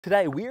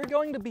Today, we are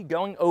going to be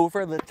going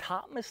over the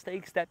top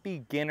mistakes that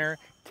beginner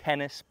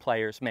tennis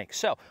players make.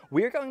 So,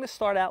 we're going to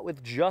start out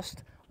with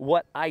just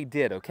what I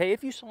did, okay?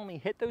 If you saw me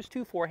hit those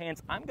two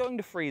forehands, I'm going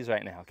to freeze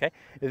right now, okay?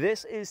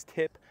 This is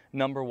tip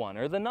number one,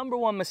 or the number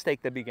one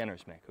mistake that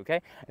beginners make, okay?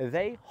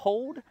 They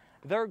hold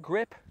their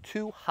grip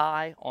too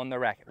high on the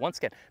racket. Once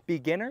again,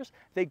 beginners,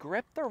 they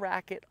grip the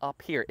racket up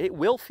here. It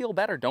will feel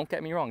better, don't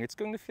get me wrong. It's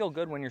going to feel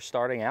good when you're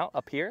starting out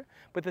up here.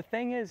 But the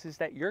thing is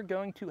that you're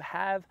going to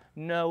have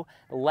no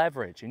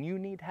leverage, and you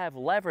need to have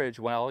leverage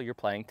while you're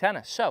playing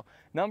tennis. So,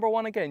 number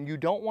one, again, you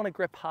don't want to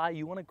grip high,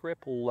 you want to grip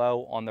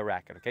low on the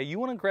racket, okay? You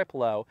want to grip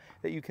low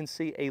that you can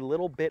see a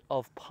little bit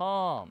of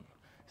palm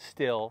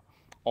still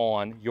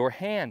on your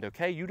hand,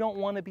 okay? You don't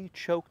want to be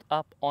choked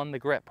up on the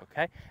grip,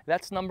 okay?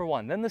 That's number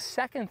one. Then the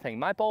second thing,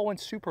 my ball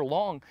went super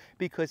long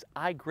because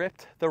I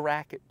gripped the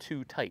racket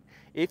too tight.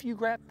 If you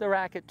grip the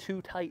racket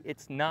too tight,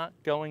 it's not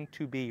going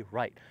to be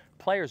right.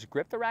 Players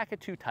grip the racket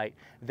too tight,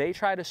 they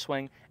try to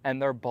swing,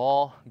 and their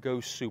ball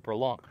goes super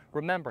long.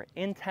 Remember,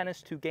 in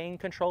tennis, to gain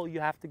control, you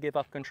have to give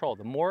up control.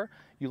 The more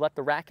you let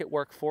the racket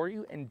work for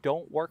you and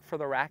don't work for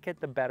the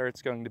racket, the better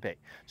it's going to be.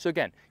 So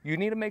again, you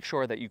need to make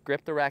sure that you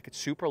grip the racket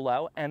super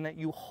low and that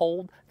you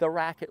hold the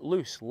racket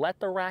loose. Let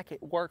the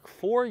racket work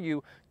for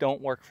you,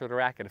 don't work for the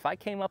racket. If I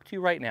came up to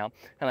you right now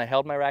and I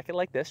held my racket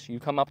like this, you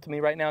come up to me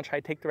right now and try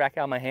to take the racket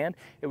out of my hand,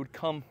 it would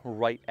come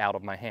right out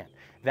of my hand.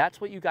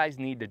 That's what you guys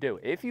need to do.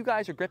 If you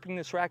guys are gripping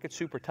this racket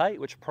super tight,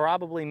 which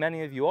probably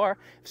many of you are,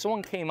 if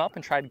someone came up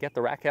and tried to get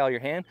the racket out of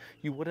your hand,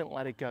 you wouldn't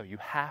let it go. You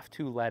have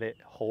to let it,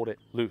 hold it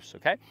loose,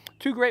 okay?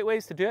 Two great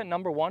ways to do it.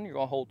 Number one, you're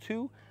gonna hold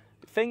two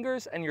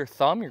fingers and your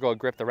thumb. You're going to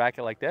grip the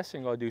racket like this,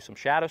 and you're going to do some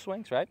shadow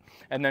swings, right?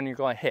 And then you're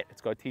going to hit. It's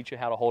going to teach you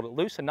how to hold it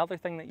loose. Another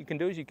thing that you can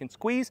do is you can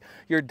squeeze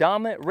your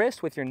dominant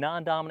wrist with your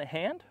non-dominant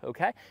hand,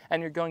 okay?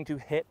 And you're going to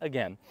hit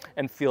again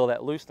and feel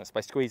that looseness.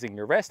 By squeezing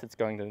your wrist, it's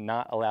going to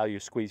not allow you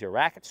to squeeze your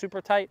racket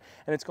super tight,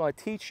 and it's going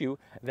to teach you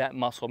that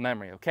muscle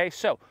memory, okay?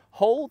 So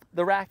hold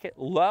the racket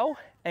low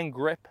and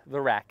grip the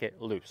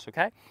racket loose,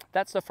 okay?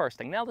 That's the first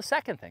thing. Now the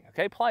second thing,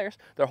 okay, players,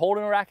 they're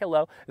holding the racket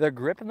low, they're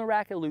gripping the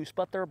racket loose,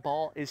 but their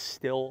ball is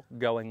still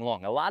going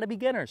long. A lot of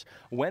beginners,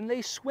 when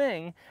they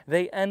swing,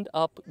 they end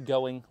up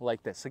going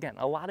like this. Again,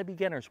 a lot of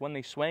beginners, when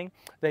they swing,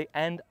 they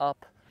end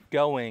up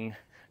going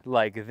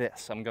like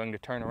this. I'm going to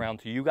turn around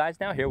to you guys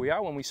now. Here we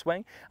are when we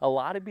swing. A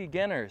lot of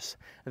beginners,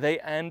 they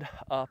end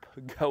up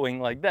going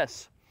like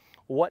this.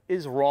 What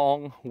is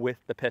wrong with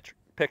the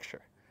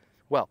picture?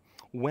 Well,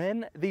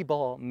 when the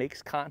ball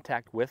makes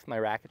contact with my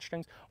racket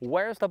strings,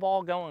 where's the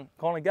ball going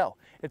to go?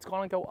 It's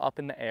going to go up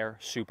in the air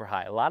super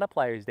high. A lot of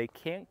players, they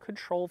can't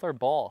control their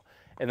ball,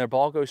 and their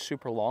ball goes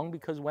super long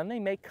because when they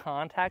make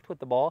contact with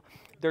the ball,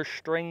 their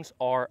strings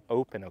are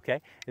open, okay?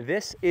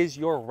 This is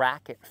your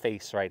racket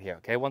face right here,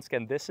 okay? Once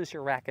again, this is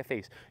your racket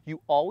face. You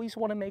always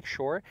want to make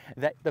sure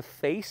that the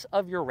face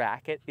of your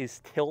racket is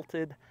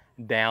tilted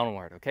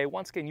downward, okay?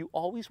 Once again, you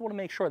always want to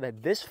make sure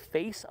that this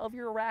face of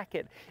your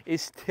racket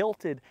is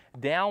tilted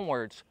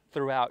downwards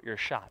throughout your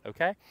shot,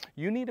 okay?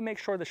 You need to make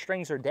sure the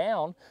strings are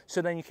down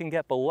so then you can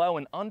get below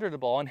and under the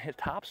ball and hit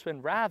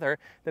topspin rather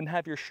than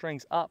have your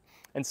strings up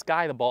and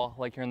sky the ball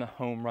like you're in the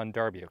home run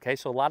derby, okay?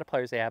 So a lot of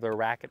players, they have their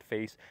racket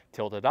face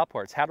tilted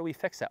upwards. How do we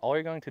fix that? All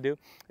you're going to do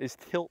is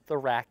tilt the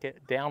racket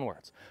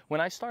downwards.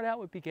 When I start out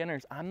with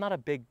beginners, I'm not a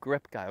big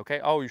grip guy, okay?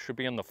 Oh, you should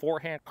be in the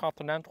forehand,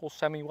 continental,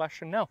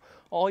 semi-western. No,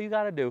 all you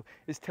gotta do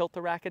is tilt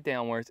the racket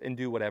downwards and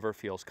do whatever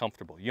feels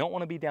comfortable. You don't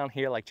wanna be down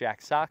here like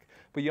Jack Sock,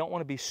 but you don't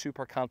wanna be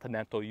super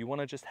continental. You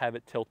want to just have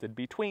it tilted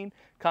between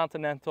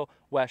continental,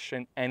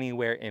 western,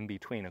 anywhere in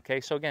between,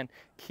 okay? So again,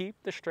 keep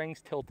the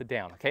strings tilted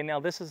down, okay? Now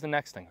this is the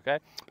next thing, okay?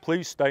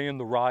 Please stay in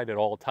the ride at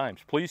all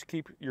times. Please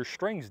keep your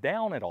strings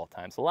down at all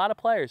times. A lot of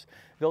players,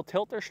 they'll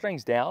tilt their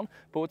strings down,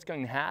 but what's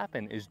going to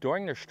happen is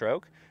during their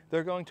stroke,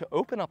 they're going to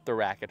open up the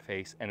racket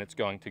face and it's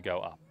going to go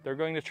up. They're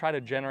going to try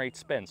to generate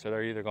spin. So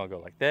they're either going to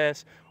go like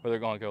this or they're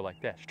going to go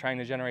like this, trying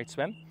to generate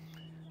spin.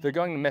 They're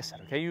going to miss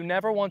it, okay? You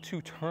never want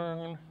to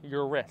turn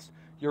your wrist.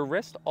 Your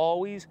wrist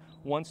always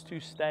wants to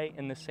stay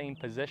in the same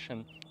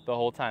position the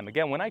whole time.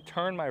 Again, when I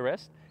turn my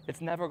wrist, it's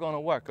never going to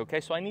work,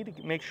 okay? So I need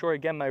to make sure,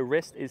 again, my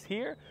wrist is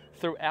here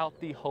throughout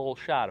the whole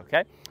shot,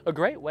 okay? A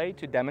great way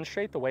to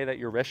demonstrate the way that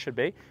your wrist should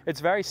be, it's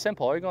very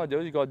simple. All you're going to do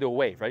is you're going to do a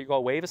wave, right? You're going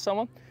to wave at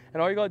someone,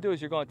 and all you're going to do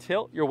is you're going to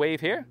tilt your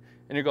wave here,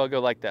 and you're going to go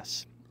like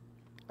this.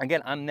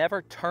 Again, I'm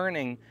never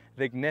turning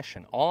the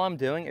ignition. All I'm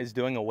doing is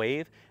doing a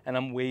wave, and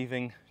I'm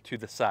waving to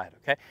the side,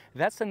 okay?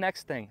 That's the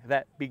next thing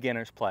that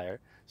beginners players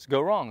go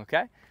wrong,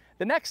 okay?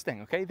 The next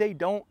thing, okay, they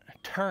don't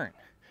turn.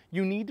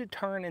 You need to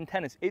turn in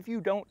tennis. If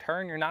you don't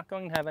turn, you're not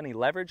going to have any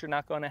leverage. You're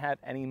not going to have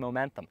any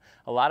momentum.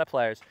 A lot of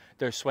players,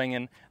 they're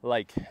swinging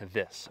like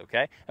this,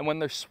 okay? And when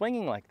they're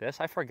swinging like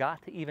this, I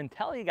forgot to even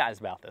tell you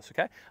guys about this,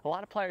 okay? A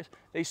lot of players,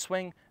 they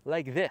swing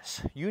like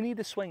this. You need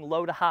to swing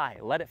low to high.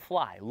 Let it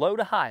fly. Low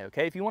to high,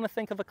 okay? If you want to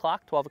think of a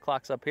clock, 12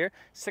 o'clock's up here,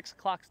 6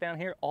 o'clock's down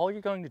here, all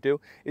you're going to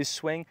do is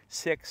swing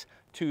 6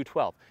 to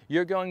 12.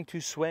 You're going to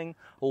swing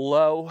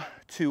low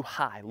to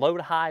high. Low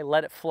to high,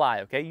 let it fly,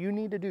 okay? You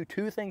need to do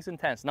two things in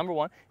tennis. Number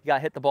one, you got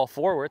to hit the ball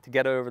forward to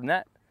get over the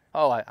net.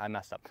 Oh, I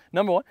messed up.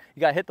 Number one, you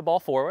gotta hit the ball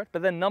forward,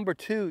 but then number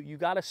two, you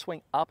gotta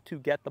swing up to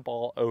get the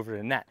ball over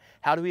the net.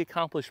 How do we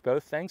accomplish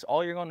both things?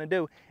 All you're gonna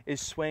do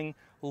is swing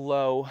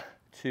low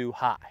to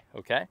high,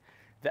 okay?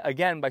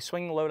 Again, by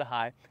swinging low to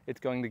high, it's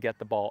going to get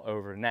the ball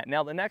over the net.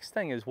 Now, the next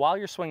thing is while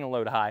you're swinging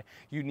low to high,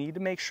 you need to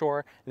make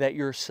sure that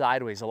you're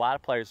sideways. A lot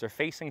of players are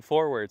facing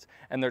forwards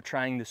and they're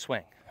trying to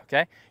swing.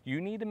 Okay? You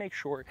need to make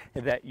sure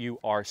that you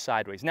are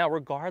sideways. Now,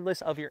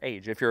 regardless of your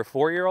age, if you're a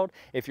 4-year-old,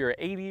 if you're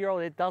an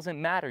 80-year-old, it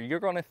doesn't matter. You're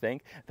going to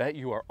think that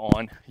you are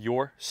on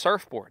your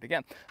surfboard.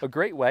 Again, a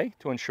great way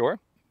to ensure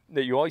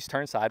that you always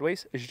turn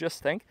sideways is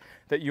just think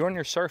that you're on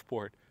your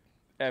surfboard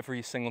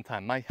every single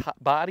time. My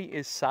body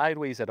is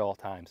sideways at all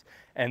times,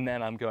 and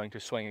then I'm going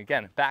to swing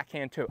again.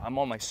 Backhand too. I'm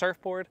on my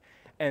surfboard,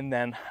 and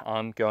then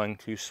I'm going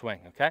to swing,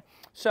 okay?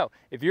 So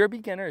if you're a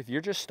beginner, if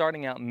you're just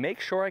starting out, make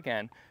sure,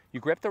 again, you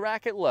grip the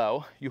racket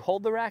low, you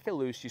hold the racket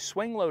loose, you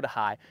swing low to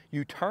high,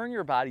 you turn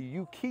your body,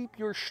 you keep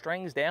your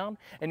strings down,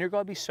 and you're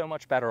going to be so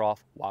much better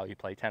off while you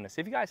play tennis.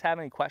 If you guys have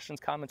any questions,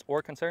 comments,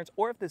 or concerns,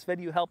 or if this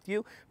video helped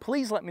you,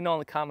 please let me know in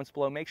the comments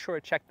below. Make sure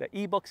to check the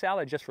ebooks out.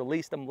 I just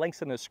released them.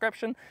 Links in the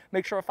description.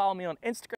 Make sure to follow me on Instagram.